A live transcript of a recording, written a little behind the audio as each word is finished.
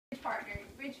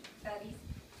bridge buddies,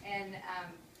 and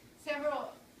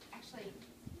actually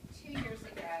 2 years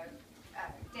ago,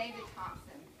 David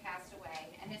Thompson passed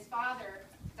away, and his father,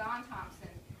 Don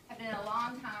Thompson, had been a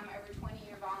long time, over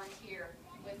 20-year volunteer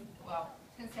with,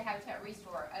 since the Habitat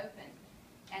Restore opened.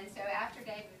 And so after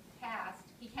David passed,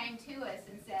 he came to us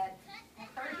and said,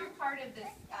 I've heard you're part of this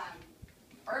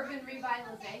urban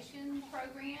revitalization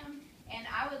program, and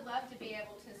I would love to be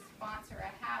able to sponsor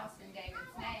a house in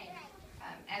David's name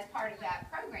as part of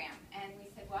that program. And we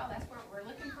said, well, that's where we're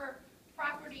looking for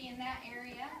property in that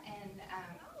area, and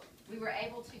we were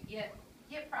able to get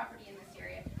property in this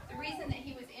area. The reason that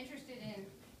he was interested in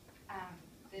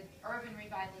the urban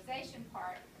revitalization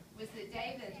part was that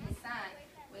David, his son,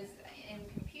 was in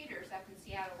computers up in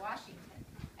Seattle, Washington,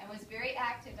 and was very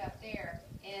active up there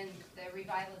in the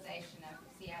revitalization of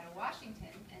Seattle,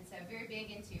 Washington, and so very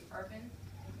big into urban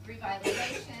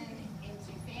revitalization,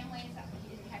 into families.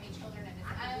 He didn't have any children of his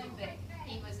own, but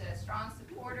he was a strong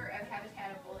supporter of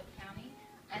Habitat of Bullitt County,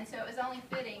 and so it was only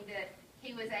fitting that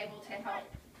he was able to help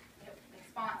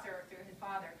sponsor through his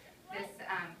father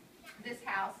this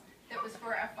house that was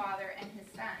for a father and his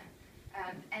son.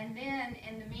 And then,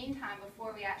 in the meantime,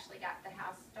 before we actually got the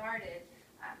house started,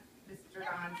 Mr.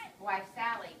 Don's wife,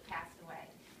 Sally, passed away.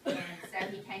 And so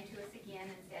he came to us again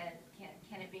and said,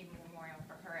 can it be a memorial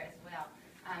for her as well?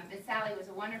 But Sally was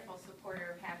a wonderful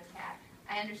supporter of Habitat.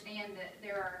 I understand that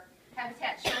there are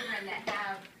Habitat children that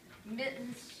have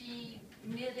mittens she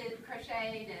knitted,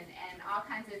 crocheted, and all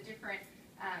kinds of different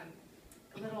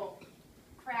little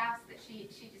crafts that she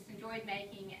just enjoyed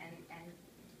making and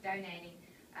donating.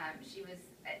 She was,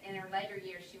 in her later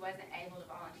years, she wasn't able to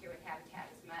volunteer with Habitat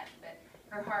as much, but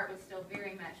her heart was still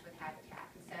very much with Habitat.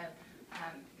 And so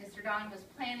Mr. Don was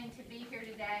planning to be here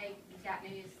today. He got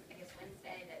news, I guess,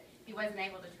 Wednesday that he wasn't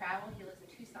able to travel. He lives in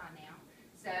Tucson now.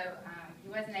 So he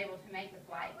wasn't able to make the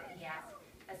flight, but he asked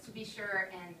us to be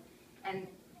sure and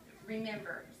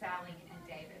remember Sally and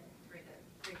David.